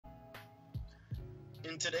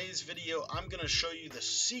In today's video, I'm going to show you the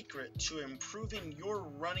secret to improving your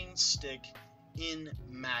running stick in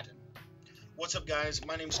Madden. What's up, guys?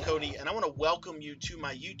 My name's Cody, and I want to welcome you to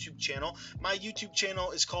my YouTube channel. My YouTube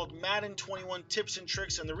channel is called Madden 21 Tips and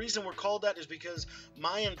Tricks, and the reason we're called that is because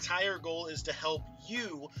my entire goal is to help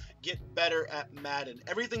you get better at Madden.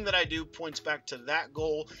 Everything that I do points back to that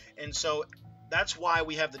goal, and so that's why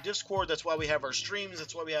we have the Discord, that's why we have our streams,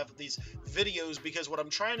 that's why we have these videos, because what I'm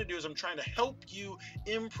trying to do is I'm trying to help you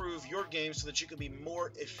improve your game so that you can be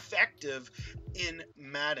more effective in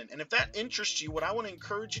Madden. And if that interests you, what I want to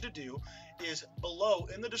encourage you to do is below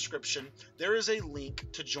in the description, there is a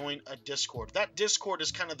link to join a Discord. That Discord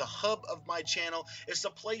is kind of the hub of my channel. It's the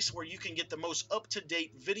place where you can get the most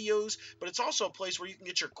up-to-date videos, but it's also a place where you can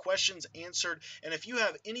get your questions answered. And if you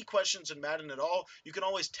have any questions in Madden at all, you can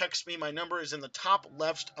always text me. My number is in the top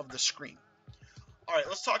left of the screen. All right,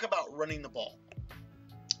 let's talk about running the ball.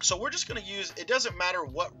 So we're just going to use, it doesn't matter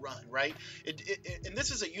what run, right? And this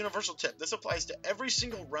is a universal tip. This applies to every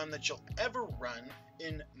single run that you'll ever run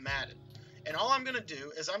in Madden. And all I'm going to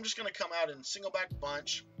do is I'm just going to come out in single back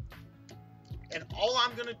bunch. And all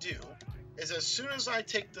I'm going to do is as soon as I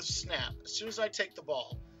take the snap, as soon as I take the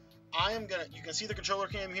ball, I am going to, you can see the controller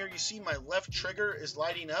cam here. You see my left trigger is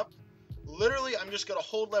lighting up. Literally, I'm just going to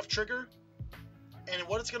hold left trigger. And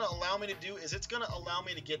what it's going to allow me to do is it's going to allow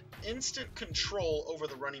me to get instant control over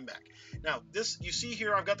the running back. Now, this, you see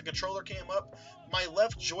here, I've got the controller cam up. My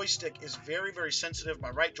left joystick is very, very sensitive.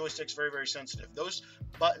 My right joystick's very, very sensitive. Those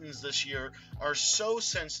buttons this year are so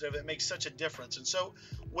sensitive, it makes such a difference. And so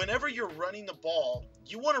whenever you're running the ball,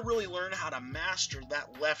 you want to really learn how to master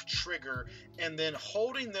that left trigger and then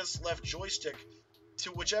holding this left joystick to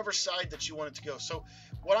whichever side that you want it to go. So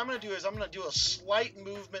what I'm going to do is I'm going to do a slight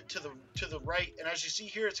movement to the right, and as you see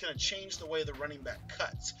here, it's going to change the way the running back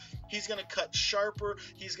cuts. He's going to cut sharper.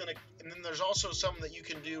 And then there's also some that you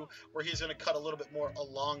can do where he's going to cut a little bit more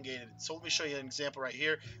elongated. So let me show you an example right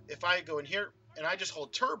here. If I go in here and I just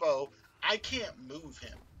hold turbo, I can't move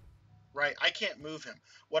him. Right? I can't move him.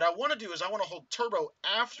 What I want to do is I want to hold turbo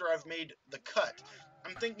after I've made the cut.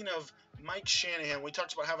 I'm thinking of Mike Shanahan. We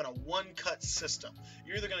talked about having a one-cut system.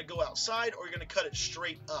 You're either going to go outside or you're going to cut it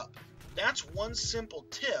straight up. That's one simple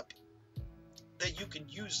tip that you can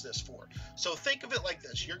use this for. So think of it like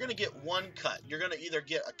this. You're going to get one cut. You're going to either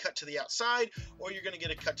get a cut to the outside or you're going to get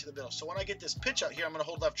a cut to the middle. So when I get this pitch out here, I'm going to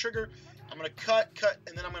hold left trigger. I'm going to cut,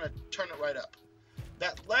 and then I'm going to turn it right up.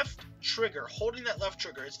 That left trigger, holding that left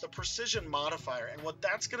trigger, it's the precision modifier. And what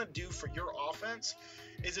that's going to do for your offense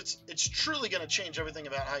is it's truly going to change everything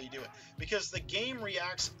about how you do it, because the game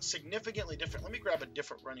reacts significantly different. Let me grab a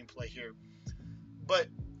different running play here. But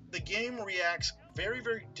the game reacts very,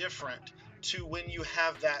 very different to when you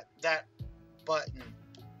have that button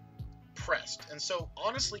pressed. And so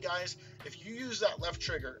honestly, guys, if you use that left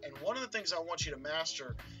trigger, and one of the things I want you to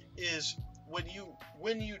master is when you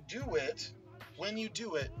do it,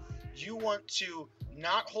 you want to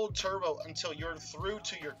not hold turbo until you're through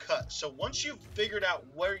to your cut. So once you've figured out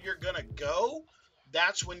where you're gonna go,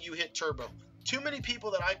 that's when you hit turbo. Too many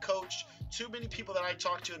people that I coached, too many people that I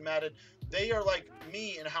talked to in Madden, they are like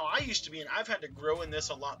me and how I used to be, and I've had to grow in this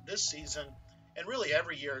a lot this season, and really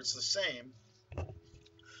every year it's the same.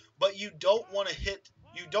 But you don't want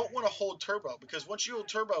to hold turbo, because once you hold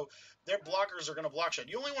turbo, their blockers are going to block shot.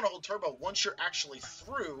 You only want to hold turbo once you're actually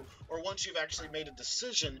through, or once you've actually made a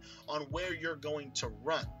decision on where you're going to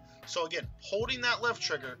run. So again, holding that left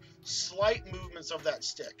trigger, slight movements of that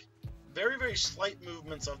stick, very, very slight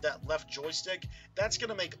movements of that left joystick, that's going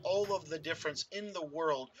to make all of the difference in the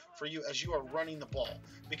world for you as you are running the ball.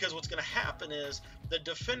 Because what's going to happen is the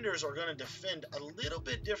defenders are going to defend a little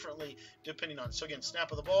bit differently depending on. So again, snap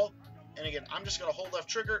of the ball. And again, I'm just going to hold left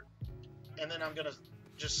trigger, and then I'm going to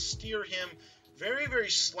just steer him. Very, very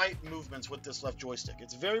slight movements with this left joystick.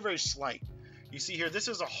 It's very, very slight. You see here, this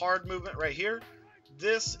is a hard movement right here.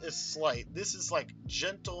 This is slight. This is like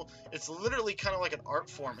gentle. It's literally kind of like an art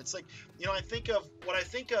form. It's like, you know, what I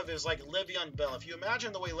think of is like Le'Veon Bell. If you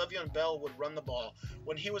imagine the way Le'Veon Bell would run the ball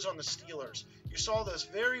when he was on the Steelers, you saw this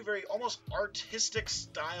very, very almost artistic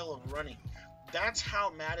style of running. That's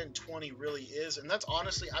how Madden 20 really is, and that's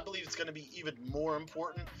honestly, I believe it's going to be even more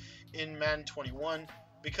important in Madden 21,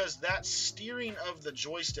 because that steering of the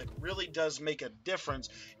joystick really does make a difference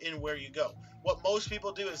in where you go. What most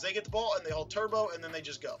people do is they get the ball and they hold turbo and then they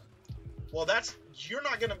just go. Well, you're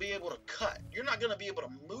not going to be able to cut. You're not going to be able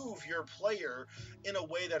to move your player in a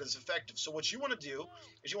way that is effective. So what you want to do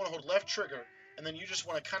is you want to hold left trigger, and then you just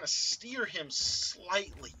want to kind of steer him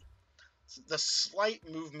slightly. The slight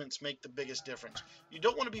movements make the biggest difference. You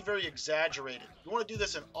don't want to be very exaggerated. You want to do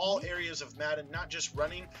this in all areas of Madden, not just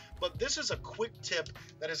running. But this is a quick tip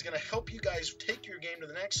that is going to help you guys take your game to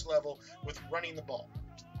the next level with running the ball.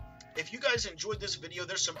 If you guys enjoyed this video,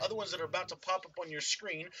 there's some other ones that are about to pop up on your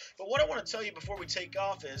screen. But what I want to tell you before we take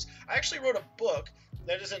off is I actually wrote a book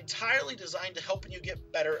that is entirely designed to helping you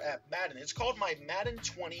get better at Madden. It's called my Madden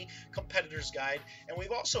 20 Competitor's Guide, and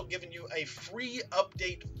we've also given you a free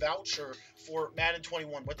update voucher for Madden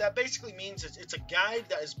 21. What that basically means is it's a guide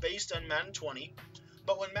that is based on Madden 20.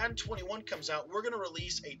 But when Madden 21 comes out, we're going to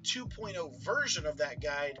release a 2.0 version of that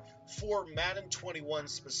guide for Madden 21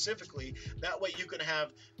 specifically. That way you can have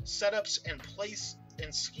setups and place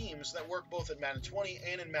and schemes that work both in Madden 20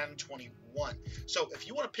 and in Madden 21. So if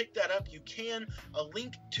you want to pick that up, you can. A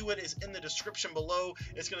link to it is in the description below.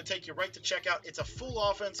 It's going to take you right to checkout. It's a full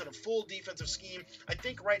offense and a full defensive scheme. I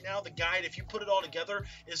think right now the guide, if you put it all together,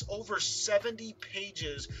 is over 70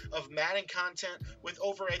 pages of Madden content with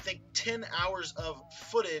over, I think, 10 hours of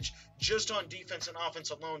footage just on defense and offense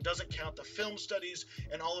alone. Doesn't count the film studies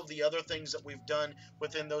and all of the other things that we've done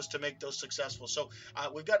within those to make those successful. So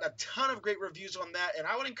we've got a ton of great reviews on that, and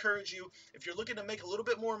I would encourage you, if you're looking to make a little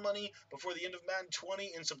bit more money before the end of Madden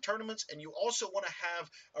 20 in some tournaments, and you also want to have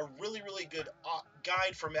a really good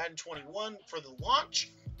guide for Madden 21 for the launch,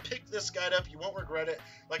 pick this guide up. You won't regret it.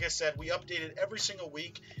 Like I said, we update it every single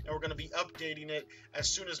week, and we're going to be updating it as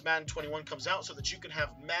soon as Madden 21 comes out so that you can have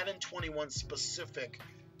Madden 21 specific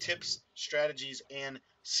tips, strategies, and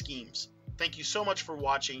schemes. Thank you so much for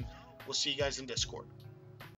watching. We'll see you guys in Discord.